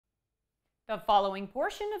The following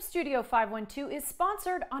portion of Studio 512 is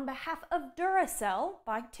sponsored on behalf of Duracell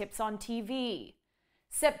by Tips on TV.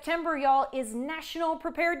 September, y'all, is National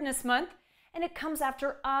Preparedness Month, and it comes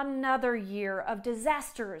after another year of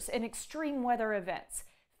disasters and extreme weather events.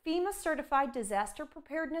 FEMA certified disaster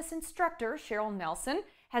preparedness instructor Cheryl Nelson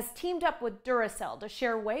has teamed up with Duracell to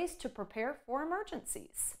share ways to prepare for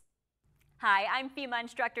emergencies. Hi, I'm FEMA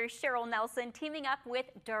instructor Cheryl Nelson, teaming up with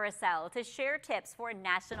Duracell to share tips for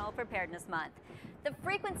National Preparedness Month. The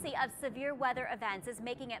frequency of severe weather events is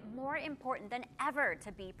making it more important than ever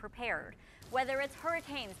to be prepared. Whether it's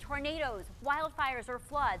hurricanes, tornadoes, wildfires, or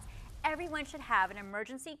floods, everyone should have an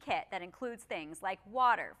emergency kit that includes things like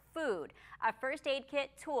water, food, a first aid kit,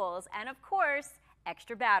 tools, and of course,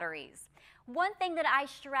 extra batteries. One thing that I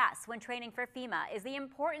stress when training for FEMA is the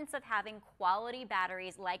importance of having quality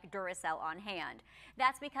batteries like Duracell on hand.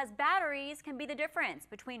 That's because batteries can be the difference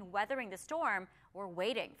between weathering the storm or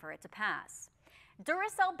waiting for it to pass.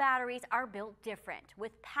 Duracell batteries are built different,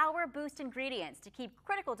 with power boost ingredients to keep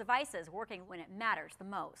critical devices working when it matters the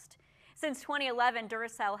most. Since 2011,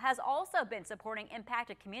 Duracell has also been supporting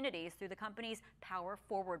impacted communities through the company's Power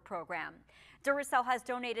Forward program. Duracell has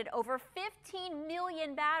donated over 15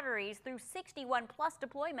 million batteries through 61 plus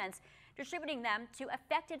deployments, distributing them to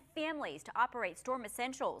affected families to operate storm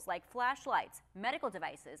essentials like flashlights, medical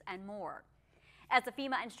devices, and more. As a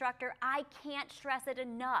FEMA instructor, I can't stress it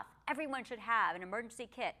enough. Everyone should have an emergency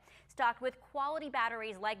kit stocked with quality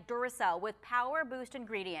batteries like Duracell with power boost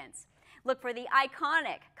ingredients. Look for the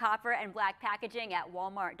iconic copper and black packaging at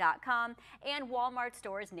Walmart.com and Walmart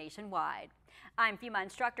stores nationwide. I'm FEMA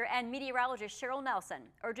instructor and meteorologist Cheryl Nelson,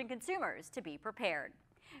 urging consumers to be prepared.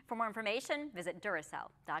 For more information, visit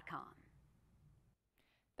Duracell.com.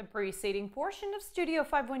 The preceding portion of Studio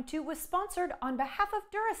 512 was sponsored on behalf of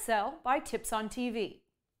Duracell by Tips on TV.